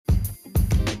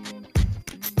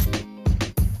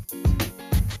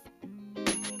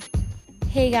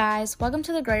Hey guys, welcome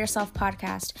to the Grow Yourself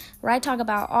podcast, where I talk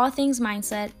about all things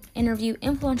mindset, interview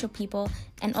influential people,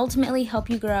 and ultimately help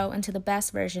you grow into the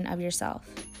best version of yourself.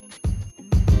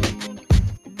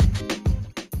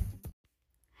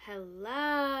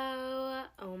 Hello!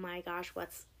 Oh my gosh,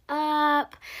 what's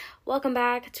up? Welcome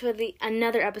back to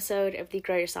another episode of the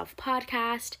Grow Yourself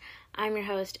podcast. I'm your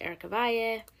host, Erica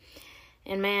Valle,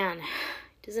 and man,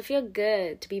 does it feel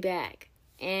good to be back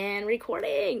and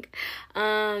recording.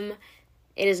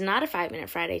 It is not a 5-minute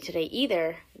Friday today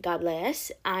either, God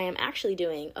bless. I am actually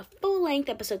doing a full-length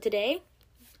episode today.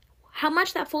 How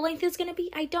much that full length is going to be,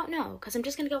 I don't know, because I'm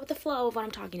just going to go with the flow of what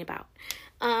I'm talking about.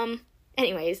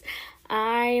 Anyways,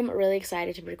 I'm really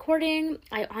excited to be recording.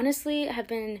 I honestly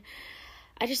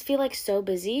I just feel like so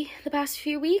busy the past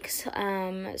few weeks.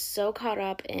 So caught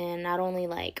up in not only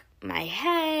like my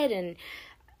head and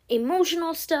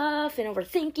emotional stuff and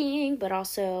overthinking, but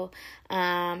also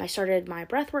I started my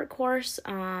breathwork course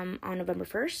on November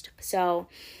 1st. So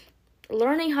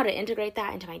learning how to integrate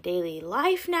that into my daily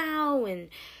life now and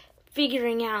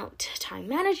figuring out time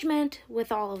management with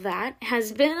all of that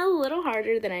has been a little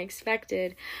harder than I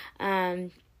expected.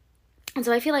 And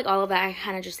so I feel like all of that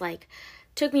kind of just like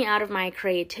took me out of my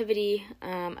creativity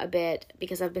a bit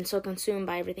because I've been so consumed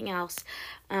by everything else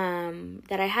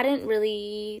that I hadn't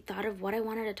really thought of what I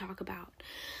wanted to talk about.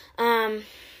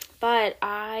 But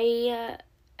I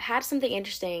had something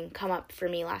interesting come up for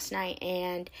me last night,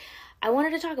 and I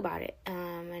wanted to talk about it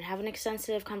and have an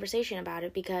extensive conversation about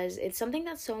it because it's something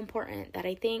that's so important that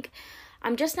I think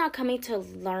I'm just now coming to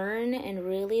learn and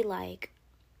really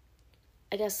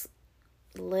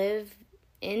live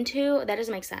into. That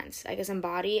doesn't make sense.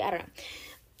 Embody. I don't know.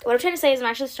 What I'm trying to say is I'm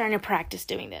actually starting to practice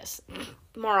doing this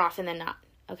more often than not.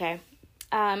 Okay.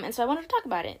 And so I wanted to talk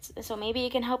about it. So maybe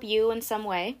it can help you in some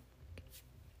way.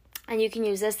 And you can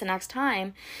use this the next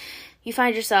time you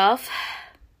find yourself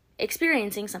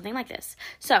experiencing something like this.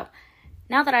 So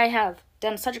now that I have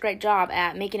done such a great job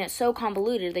at making it so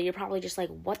convoluted that you're probably just like,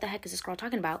 what the heck is this girl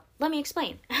talking about? Let me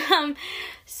explain.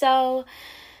 So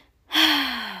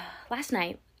last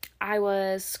night, I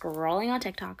was scrolling on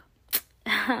TikTok.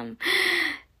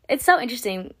 It's so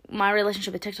interesting, my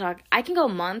relationship with TikTok. I can go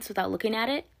months without looking at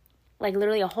it, like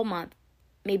literally a whole month,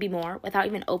 maybe more, without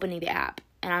even opening the app.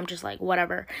 And I'm just like,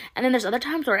 whatever. And then there's other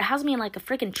times where it has me in like a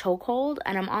freaking chokehold,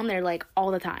 and I'm on there like all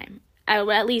the time,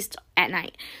 at least at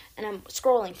night. And I'm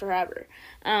scrolling forever.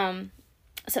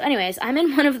 So anyways, I'm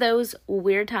in one of those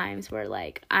weird times where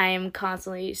like I'm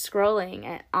constantly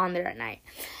scrolling on there at night.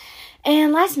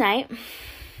 And last night,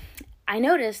 I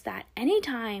noticed that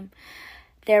anytime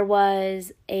there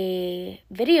was a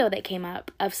video that came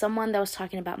up of someone that was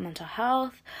talking about mental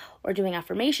health or doing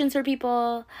affirmations for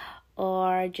people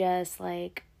or just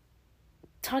like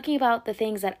talking about the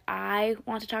things that I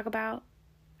want to talk about,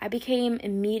 I became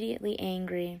immediately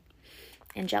angry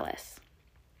and jealous.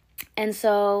 And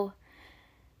so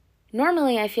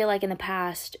normally I feel like in the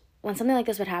past, when something like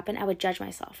this would happen, I would judge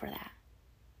myself for that.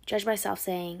 Judge myself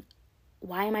saying,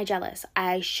 why am I jealous?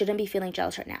 I shouldn't be feeling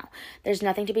jealous right now. There's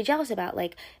nothing to be jealous about.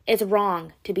 Like, it's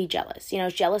wrong to be jealous.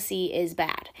 Jealousy is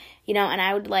bad. And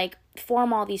I would like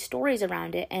form all these stories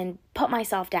around it and put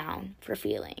myself down for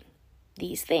feeling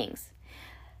these things.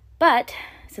 But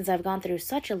since I've gone through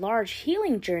such a large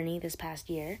healing journey this past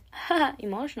year,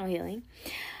 emotional healing,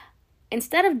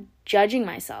 instead of judging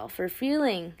myself for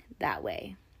feeling that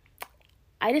way,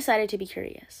 I decided to be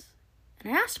curious.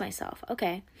 And I asked myself,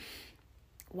 okay,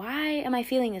 why am I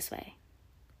feeling this way?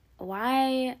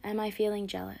 Why am I feeling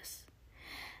jealous?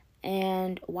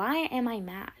 And why am I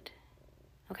mad?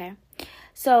 Okay.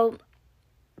 So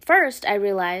first I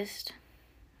realized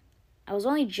I was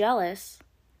only jealous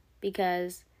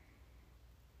because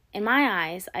in my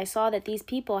eyes, I saw that these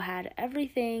people had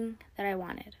everything that I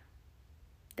wanted.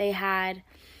 They had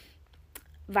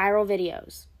viral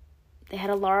videos. They had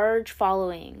a large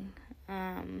following,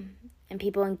 and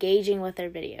people engaging with their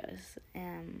videos,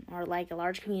 or like a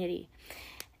large community.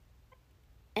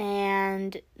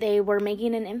 And they were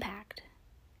making an impact.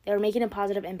 They were making a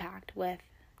positive impact with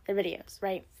their videos,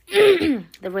 right?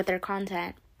 With their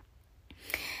content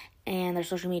and their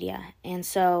social media. And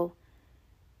so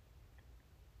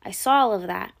I saw all of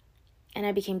that, and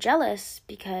I became jealous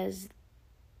because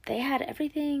they had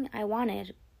everything I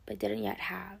wanted but didn't yet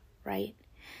have, right?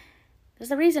 That's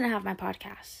the reason I have my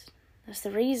podcast. That's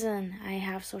the reason I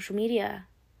have social media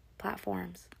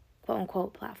platforms,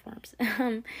 quote-unquote platforms.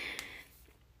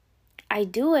 I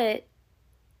do it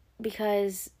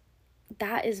because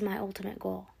that is my ultimate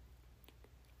goal.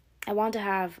 I want to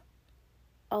have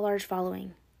a large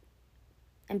following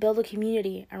and build a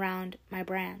community around my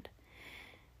brand.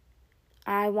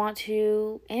 I want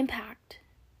to impact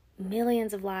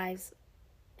millions of lives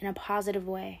in a positive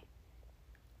way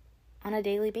on a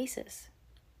daily basis.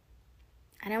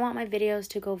 And I want my videos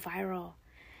to go viral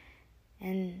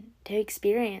and to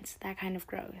experience that kind of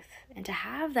growth and to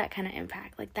have that kind of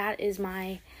impact. Like, that is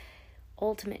my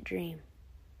ultimate dream,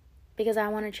 because I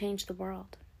want to change the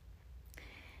world.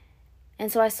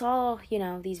 And so I saw,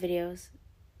 these videos,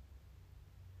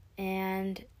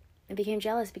 and I became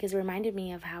jealous because it reminded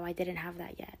me of how I didn't have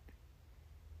that yet.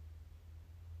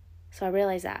 So I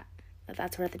realized that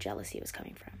that's where the jealousy was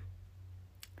coming from.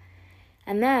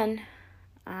 And then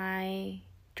I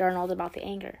journaled about the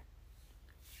anger.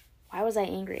 Why was I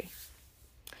angry?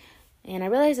 And I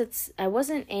realized I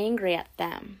wasn't angry at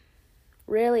them.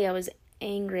 Really, I was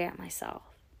angry at myself.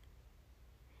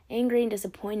 Angry and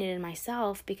disappointed in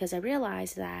myself because I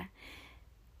realized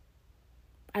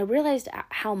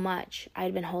how much I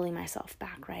had been holding myself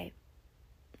back, right?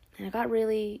 And I got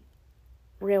really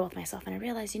real with myself, and I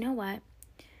realized, you know what?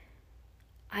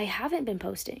 I haven't been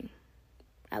posting,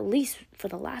 at least for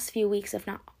the last few weeks, if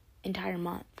not entire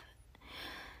month.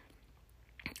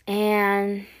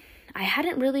 And I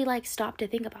hadn't really stopped to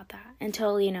think about that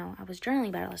until, I was journaling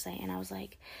about it last night, and I was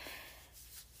like,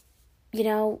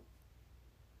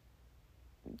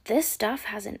 this stuff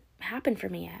hasn't happened for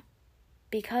me yet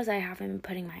because I haven't been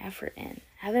putting my effort in.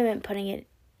 I haven't been putting it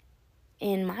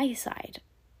in my side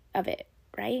of it,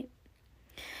 right?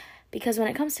 Because when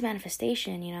it comes to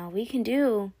manifestation, we can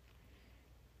do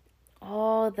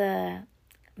all the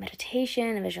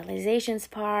meditation and visualizations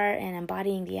part and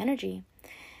embodying the energy.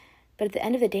 But at the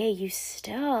end of the day, you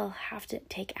still have to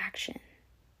take action.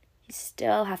 You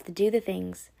still have to do the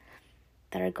things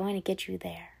that are going to get you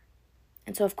there.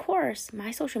 And so, of course,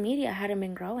 my social media hadn't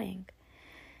been growing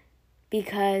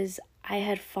because I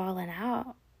had fallen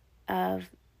out of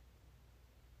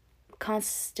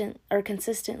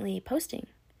consistently posting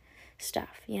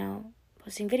stuff,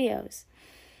 posting videos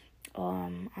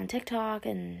on TikTok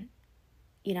and,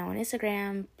 on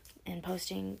Instagram, and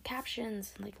posting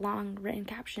captions, long written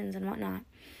captions and whatnot.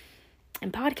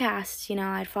 And podcasts,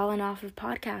 I'd fallen off of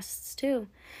podcasts too.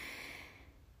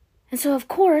 And so, of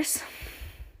course,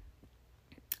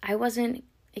 I wasn't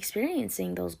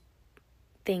experiencing those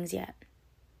things yet.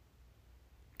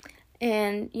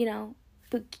 And,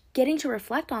 but getting to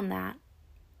reflect on that,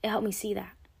 it helped me see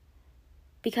that.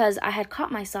 Because I had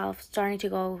caught myself starting to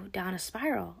go down a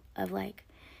spiral of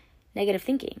negative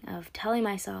thinking, of telling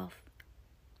myself,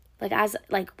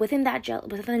 within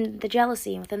the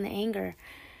jealousy and within the anger,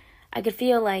 I could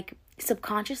feel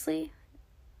subconsciously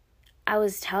I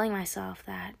was telling myself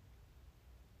that,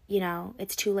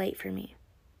 it's too late for me.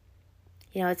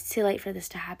 It's too late for this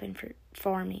to happen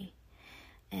for me.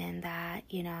 And that,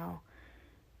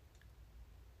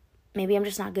 maybe I'm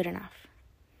just not good enough.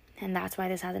 And that's why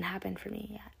this hasn't happened for me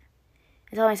yet.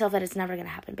 I tell myself that it's never going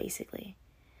to happen, basically.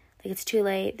 It's too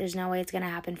late. There's no way it's going to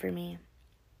happen for me.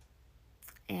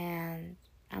 And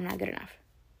I'm not good enough.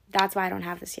 That's why I don't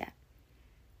have this yet.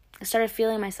 I started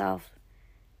feeling myself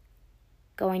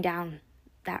going down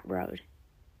that road,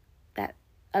 that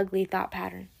ugly thought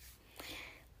pattern.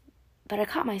 But I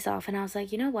caught myself and I was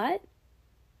like, you know what?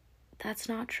 That's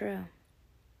not true.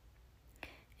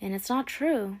 And it's not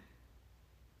true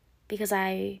because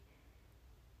I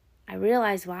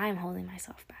realized why I'm holding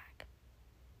myself back.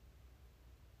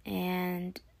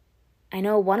 And I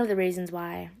know one of the reasons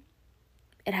why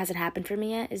it hasn't happened for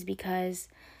me yet is because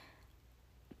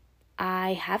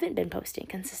I haven't been posting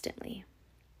consistently.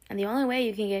 And the only way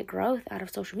you can get growth out of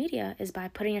social media is by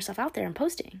putting yourself out there and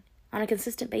posting on a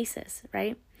consistent basis,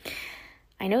 right?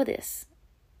 I know this,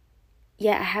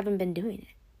 yet I haven't been doing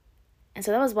it. And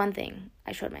so that was one thing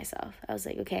I showed myself. I was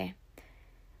like, okay,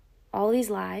 all these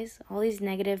lies, all these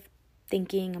negative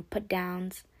thinking and put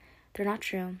downs, they're not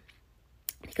true.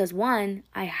 Because one,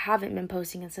 I haven't been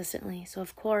posting consistently. So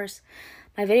of course,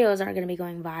 my videos aren't going to be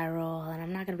going viral and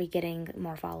I'm not going to be getting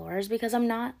more followers because I'm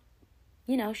not,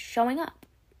 showing up.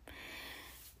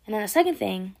 And then the second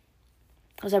thing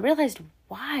was I realized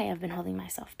why I've been holding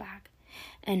myself back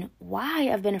and why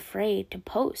I've been afraid to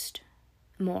post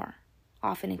more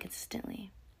often and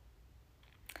consistently.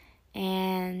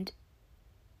 And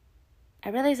I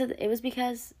realized that it was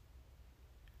because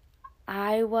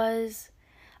I was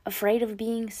afraid of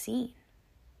being seen.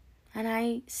 And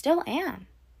I still am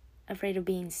afraid of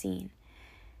being seen.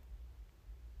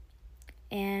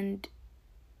 And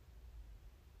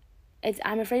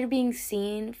I'm afraid of being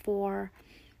seen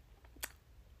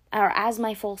as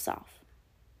my full self.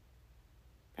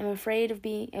 I'm afraid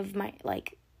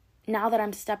now that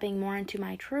I'm stepping more into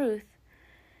my truth,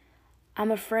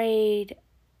 I'm afraid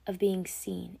of being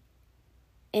seen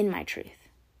in my truth.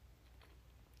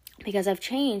 because I've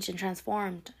changed and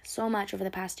transformed so much over the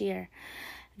past year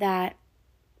that,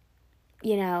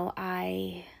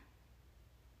 I'm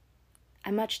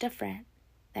much different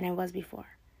than I was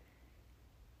before.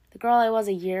 The girl I was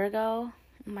a year ago,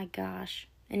 oh my gosh,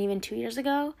 and even 2 years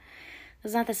ago,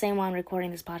 is not the same one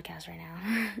recording this podcast right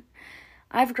now.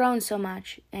 I've grown so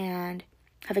much and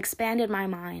have expanded my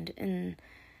mind in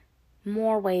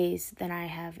more ways than I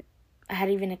had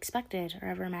even expected or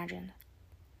ever imagined.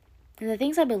 And the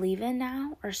things I believe in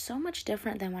now are so much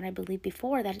different than what I believed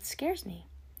before that it scares me.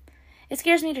 It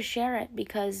scares me to share it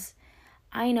because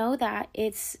I know that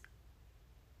it's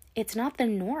not the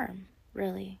norm,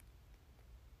 really.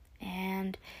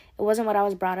 And it wasn't what I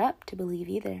was brought up to believe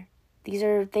either. These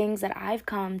are things that I've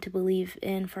come to believe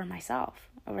in for myself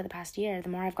over the past year. The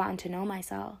more I've gotten to know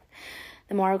myself,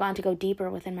 the more I've gotten to go deeper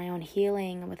within my own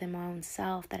healing and within my own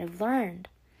self that I've learned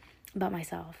about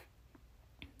myself,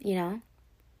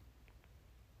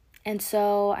 And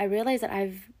so I realized that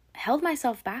I've held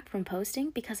myself back from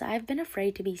posting because I've been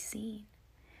afraid to be seen.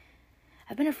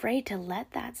 I've been afraid to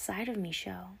let that side of me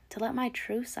show, to let my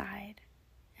true side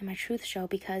and my truth show,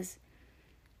 because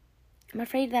I'm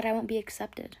afraid that I won't be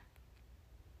accepted.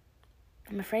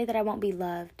 I'm afraid that I won't be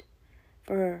loved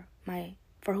for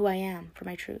who I am, for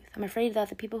my truth. I'm afraid that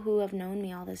the people who have known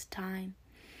me all this time,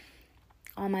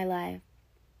 all my life,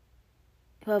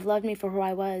 who have loved me for who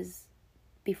I was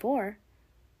before,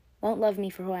 won't love me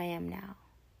for who I am now,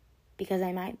 because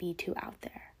I might be too out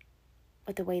there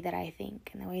with the way that I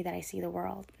think and the way that I see the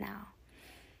world now,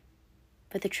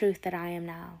 but the truth that I am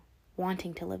now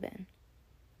wanting to live in.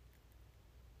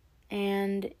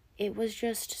 And it was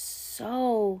just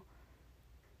so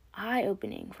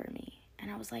eye-opening for me. And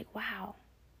I was like, wow,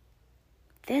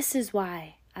 this is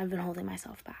why I've been holding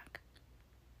myself back.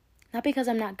 Not because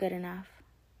I'm not good enough.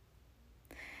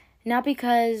 Not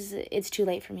because it's too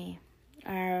late for me.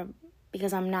 Or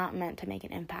because I'm not meant to make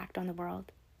an impact on the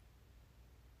world.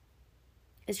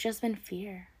 It's just been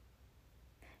fear.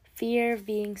 Fear of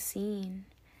being seen.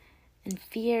 And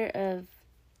fear of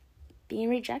being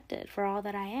rejected for all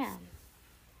that I am.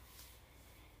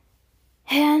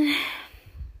 And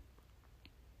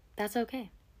that's okay.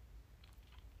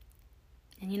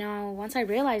 And once I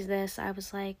realized this, I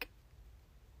was like,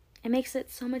 it makes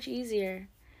it so much easier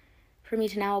for me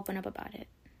to now open up about it.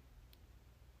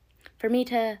 For me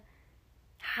to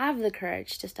have the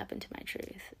courage to step into my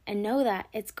truth and know that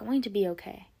it's going to be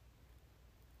okay.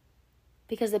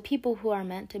 Because the people who are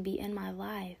meant to be in my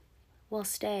life will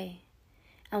stay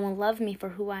and will love me for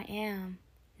who I am,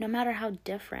 no matter how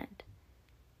different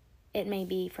it may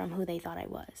be from who they thought I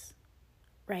was,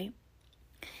 right?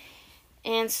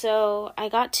 And so I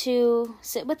got to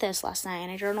sit with this last night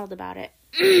and I journaled about it.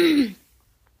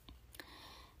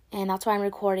 And that's why I'm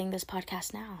recording this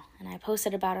podcast now. And I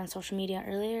posted about it on social media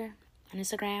earlier, on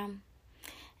Instagram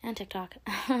and TikTok.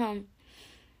 And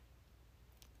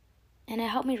it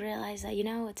helped me realize that,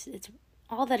 it's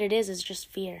all that it is just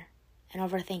fear and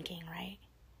overthinking, right?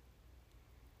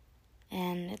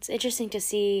 And it's interesting to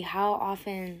see how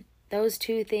often those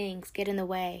two things get in the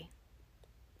way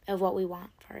of what we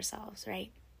want for ourselves,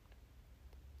 right?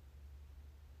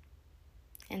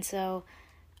 And so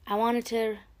I wanted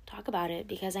to talk about it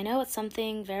because I know it's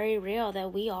something very real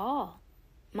that we all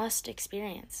must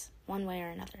experience one way or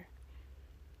another.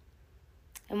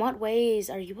 In what ways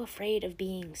are you afraid of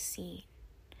being seen?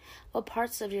 What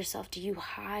parts of yourself do you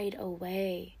hide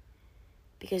away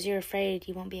because you're afraid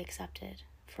you won't be accepted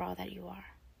for all that you are?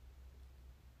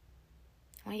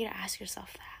 I want you to ask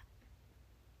yourself that.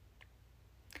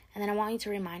 And then I want you to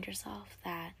remind yourself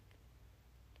that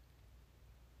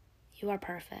you are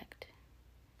perfect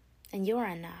and you are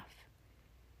enough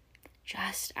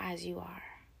just as you are.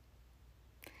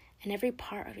 And every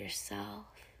part of yourself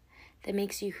that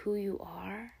makes you who you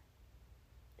are,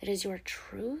 that is your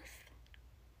truth,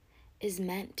 is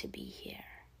meant to be here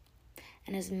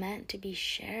and is meant to be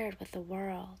shared with the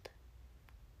world.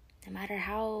 No matter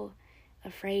how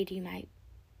afraid you might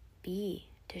be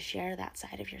to share that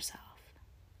side of yourself.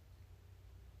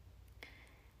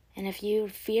 And if you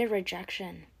fear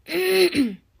rejection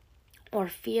or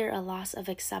fear a loss of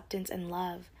acceptance and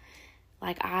love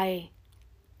like I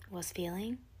was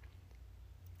feeling,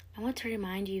 I want to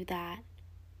remind you that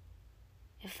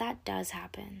if that does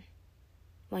happen,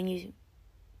 when you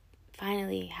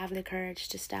finally have the courage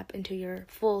to step into your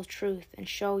full truth and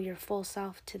show your full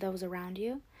self to those around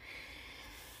you,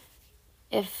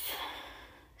 if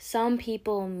some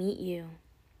people meet you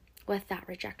with that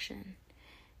rejection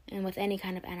and with any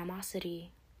kind of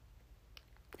animosity,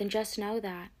 then just know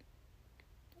that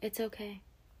it's okay.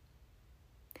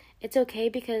 It's okay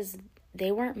because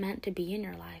they weren't meant to be in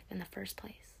your life in the first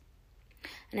place.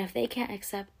 And if they can't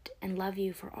accept and love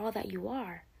you for all that you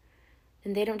are,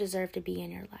 then they don't deserve to be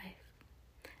in your life.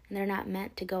 And they're not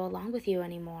meant to go along with you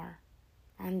anymore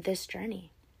on this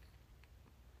journey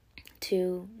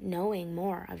to knowing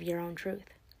more of your own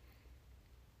truth.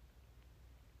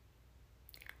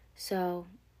 So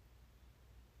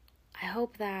I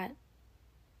hope that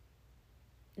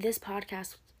this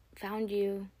podcast found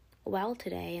you well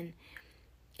today and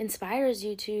inspires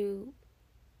you to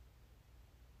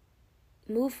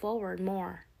move forward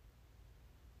more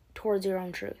towards your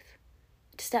own truth,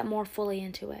 to step more fully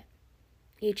into it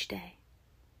each day,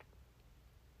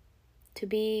 to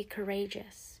be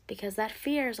courageous, because that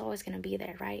fear is always going to be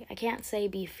there, right? I can't say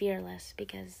be fearless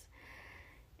because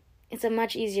it's a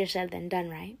much easier said than done,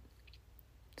 right?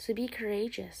 So be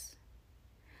courageous.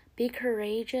 Be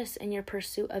courageous in your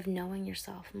pursuit of knowing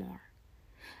yourself more,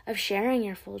 of sharing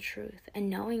your full truth and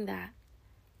knowing that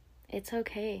it's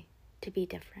okay to be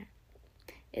different.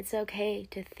 It's okay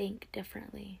to think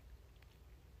differently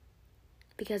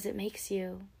because it makes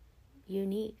you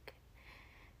unique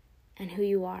and who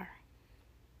you are.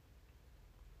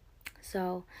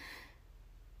 So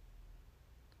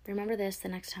remember this the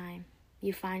next time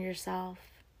you find yourself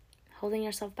holding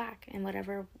yourself back in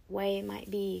whatever way it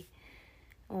might be,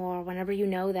 or whenever you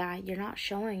know that you're not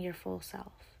showing your full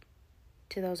self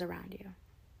to those around you.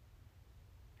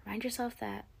 Remind yourself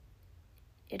that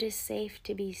it is safe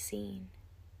to be seen.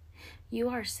 You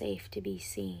are safe to be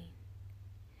seen.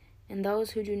 And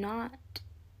those who do not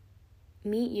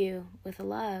meet you with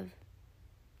love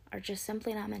are just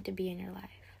simply not meant to be in your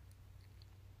life.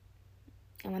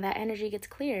 And when that energy gets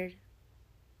cleared,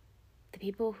 the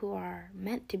people who are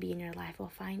meant to be in your life will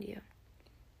find you.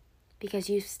 Because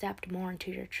you've stepped more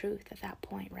into your truth at that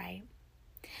point, right?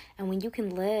 And when you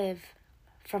can live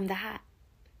from that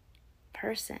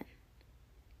person,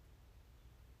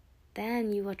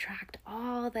 then you attract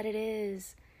all that it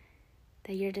is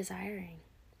that you're desiring.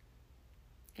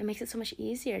 It makes it so much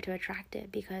easier to attract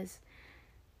it because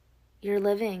you're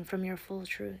living from your full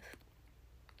truth.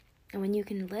 And when you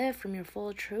can live from your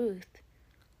full truth,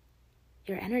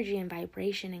 your energy and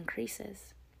vibration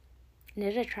increases. And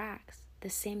it attracts the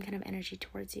same kind of energy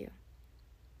towards you.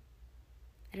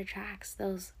 It attracts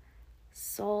those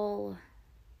soul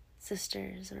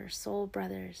sisters or soul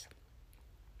brothers,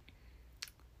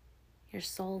 your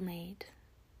soulmate.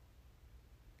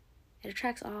 It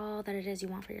attracts all that it is you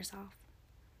want for yourself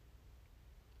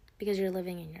because you're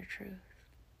living in your truth.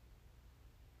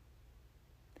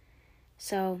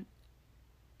 So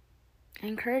I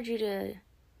encourage you to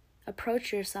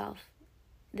approach yourself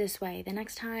this way. The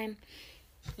next time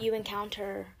you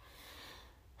encounter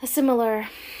a similar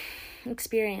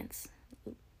experience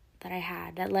that I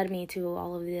had that led me to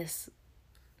all of this,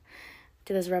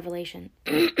 to this revelation.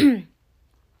 The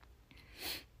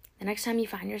next time you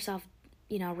find yourself,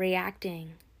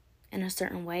 reacting in a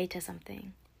certain way to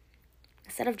something,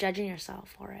 instead of judging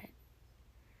yourself for it,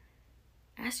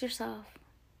 ask yourself,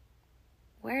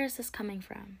 where is this coming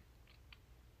from?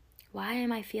 Why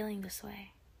am I feeling this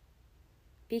way?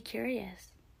 Be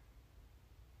curious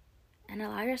and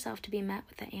allow yourself to be met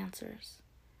with the answers.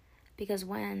 Because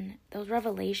when those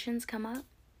revelations come up,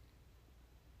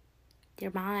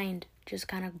 your mind just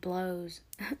kind of blows.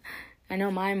 I know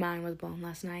my mind was blown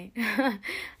last night.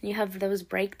 You have those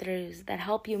breakthroughs that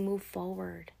help you move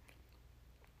forward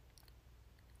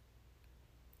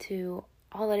to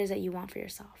all it is that you want for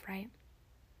yourself, right?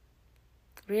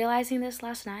 Realizing this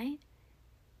last night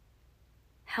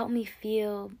helped me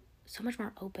feel so much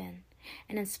more open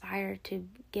and inspired to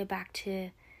get back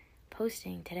to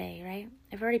posting today, right?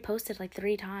 I've already posted like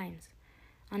 3 times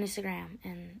on Instagram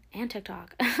and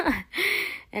TikTok.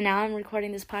 And now I'm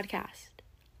recording this podcast.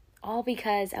 All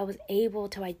because I was able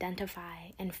to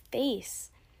identify and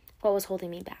face what was holding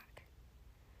me back.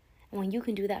 And when you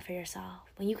can do that for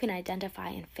yourself, when you can identify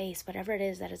and face whatever it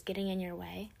is that is getting in your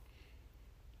way,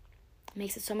 it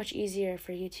makes it so much easier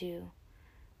for you to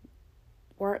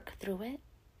work through it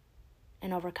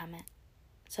and overcome it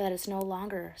so that it's no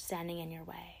longer standing in your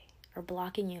way or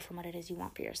blocking you from what it is you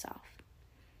want for yourself.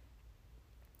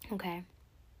 Okay?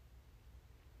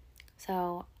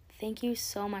 So, thank you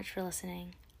so much for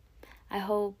listening. I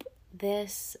hope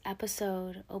this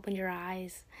episode opened your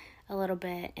eyes a little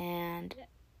bit and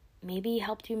maybe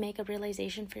helped you make a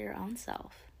realization for your own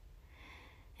self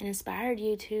and inspired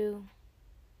you to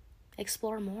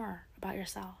explore more about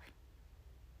yourself.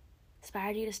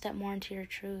 Inspired you to step more into your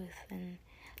truth and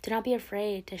to not be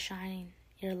afraid to shine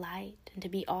your light and to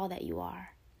be all that you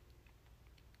are.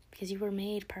 Because you were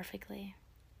made perfectly.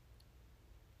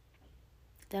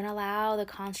 Don't allow the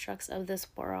constructs of this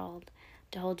world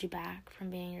to hold you back from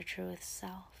being your truest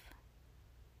self.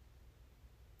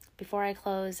 before I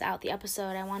close out the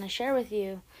episode, I want to share with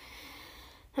you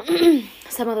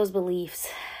some of those beliefs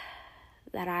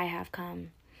that I have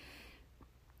come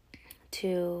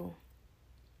to,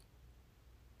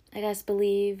 I guess,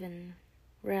 believe and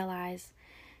realize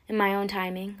in my own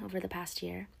timing over the past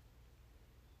year.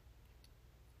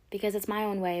 Because it's my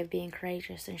own way of being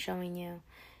courageous and showing you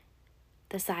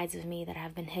the sides of me that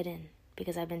have been hidden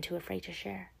because I've been too afraid to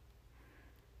share.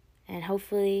 And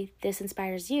hopefully this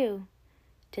inspires you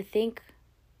to think,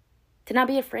 to not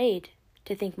be afraid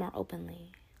to think more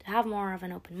openly, to have more of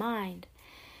an open mind,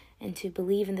 and to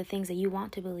believe in the things that you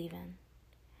want to believe in.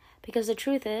 Because the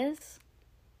truth is,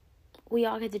 we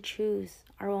all get to choose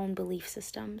our own belief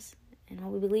systems and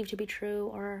what we believe to be true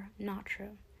or not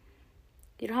true.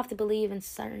 You don't have to believe in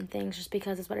certain things just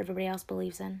because it's what everybody else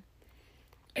believes in.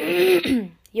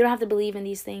 You don't have to believe in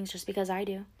these things just because I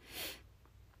do.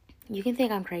 You can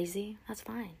think I'm crazy. That's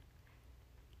fine.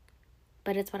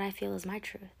 But it's what I feel is my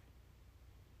truth.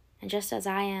 And just as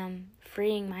I am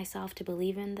freeing myself to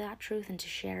believe in that truth and to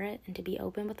share it and to be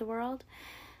open with the world,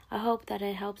 I hope that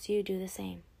it helps you do the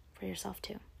same for yourself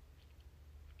too.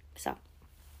 So,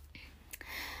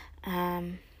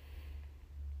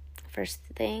 first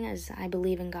thing is I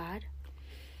believe in God.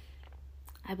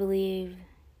 I believe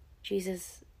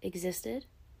Jesus existed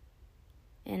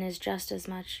and is just as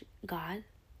much God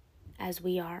as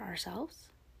we are ourselves.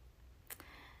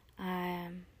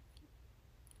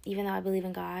 Even though I believe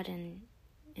in God and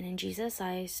in Jesus,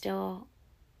 I still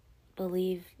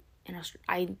believe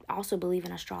I also believe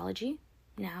in astrology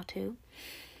now too.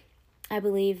 I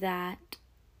believe that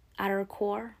at our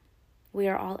core, we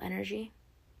are all energy.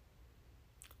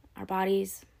 Our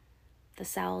bodies, the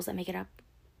cells that make it up,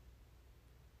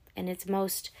 in its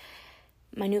most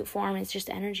minute form, it's just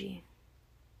energy.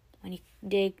 When you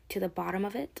dig to the bottom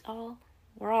of it all,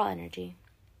 we're all energy.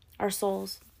 Our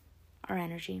souls are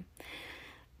energy.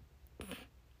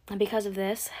 And because of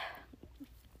this,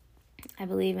 I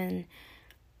believe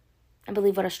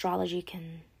what astrology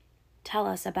can tell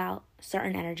us about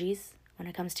certain energies when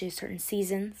it comes to certain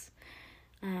seasons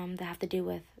that have to do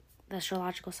with the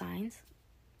astrological signs.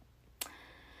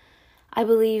 I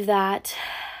believe that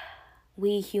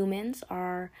we humans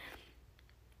are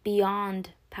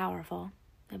beyond powerful.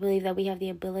 I believe that we have the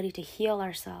ability to heal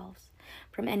ourselves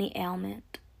from any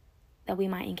ailment that we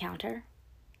might encounter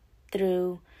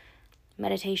through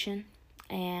meditation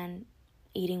and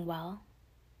eating well,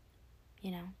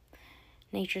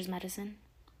 nature's medicine.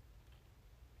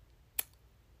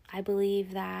 I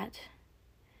believe that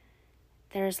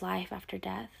there is life after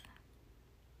death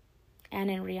and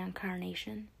in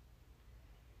reincarnation.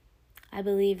 I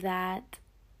believe that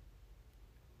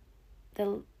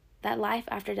that life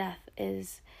after death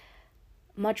is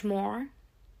much more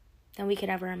than we could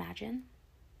ever imagine,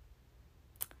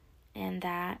 and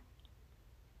that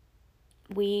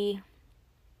we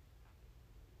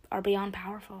are beyond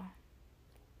powerful,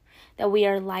 that we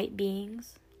are light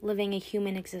beings living a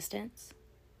human existence,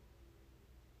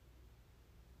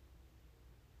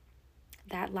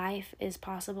 that life is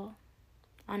possible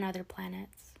on other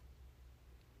planets,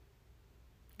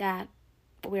 that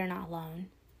we are not alone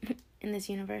in this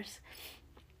universe,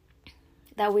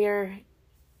 that we are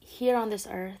here on this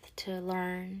earth to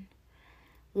learn,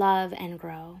 love, and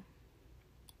grow,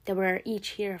 that we're each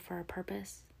here for a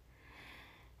purpose,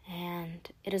 and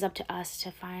it is up to us to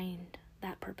find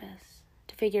that purpose,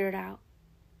 to figure it out,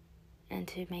 and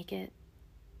to make it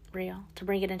real, to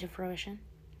bring it into fruition.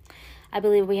 I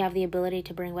believe we have the ability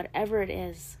to bring whatever it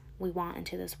is we want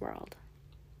into this world.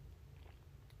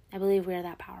 I believe we are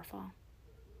that powerful.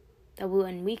 That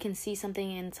when we can see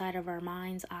something inside of our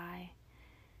mind's eye,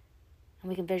 and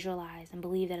we can visualize and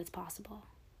believe that it's possible,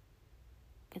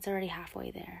 it's already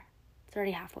halfway there. It's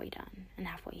already halfway done and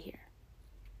halfway here.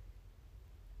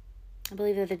 I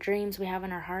believe that the dreams we have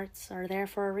in our hearts are there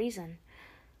for a reason.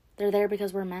 They're there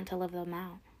because we're meant to live them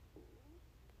out.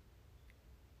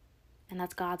 And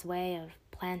that's God's way of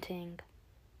planting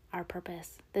our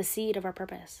purpose, the seed of our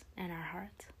purpose in our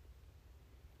hearts.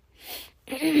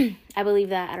 I believe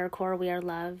that at our core we are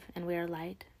love and we are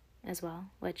light as well,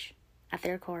 which at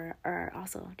their core are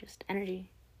also just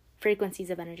energy, frequencies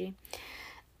of energy.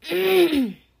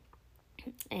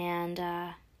 And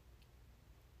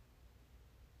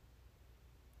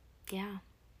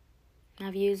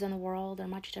my views on the world are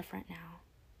much different now.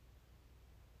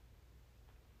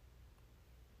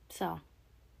 So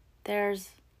there's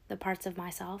the parts of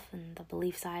myself and the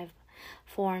beliefs I've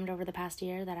formed over the past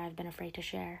year that I've been afraid to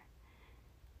share.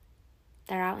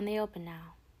 They're out in the open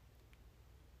now.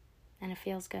 And it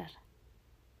feels good.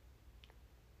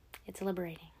 It's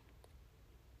liberating.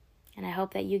 And I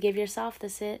hope that you give yourself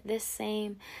this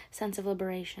same sense of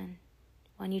liberation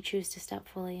when you choose to step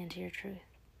fully into your truth.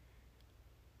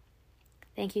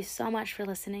 Thank you so much for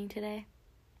listening today.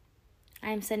 I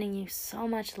am sending you so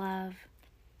much love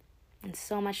and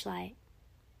so much light.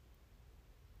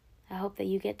 I hope that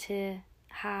you get to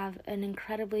have an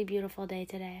incredibly beautiful day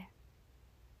today.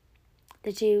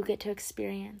 That you get to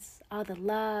experience all the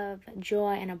love,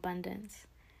 joy, and abundance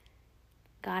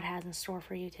God has in store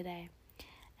for you today.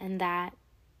 And that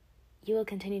you will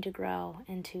continue to grow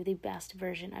into the best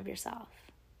version of yourself.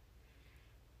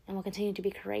 And will continue to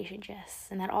be courageous,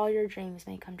 and that all your dreams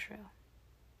may come true.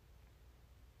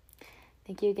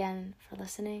 Thank you again for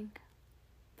listening.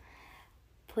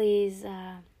 Please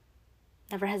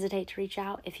never hesitate to reach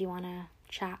out if you want to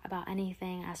chat about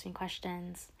anything, ask me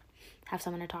questions, have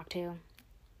someone to talk to.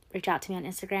 Reach out to me on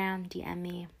Instagram, DM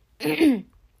me.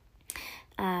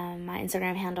 My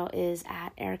Instagram handle is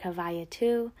at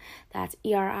ErikaValle2. That's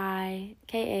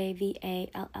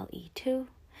ErikaValle2.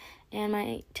 And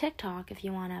my TikTok, if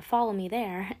you want to follow me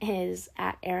there, is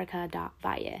at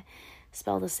Erika.Valle.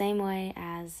 Spelled the same way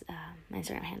as my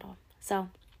Instagram handle. So,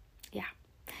 yeah.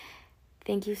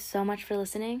 Thank you so much for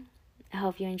listening. I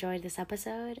hope you enjoyed this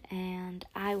episode, and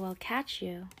I will catch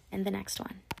you in the next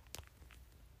one.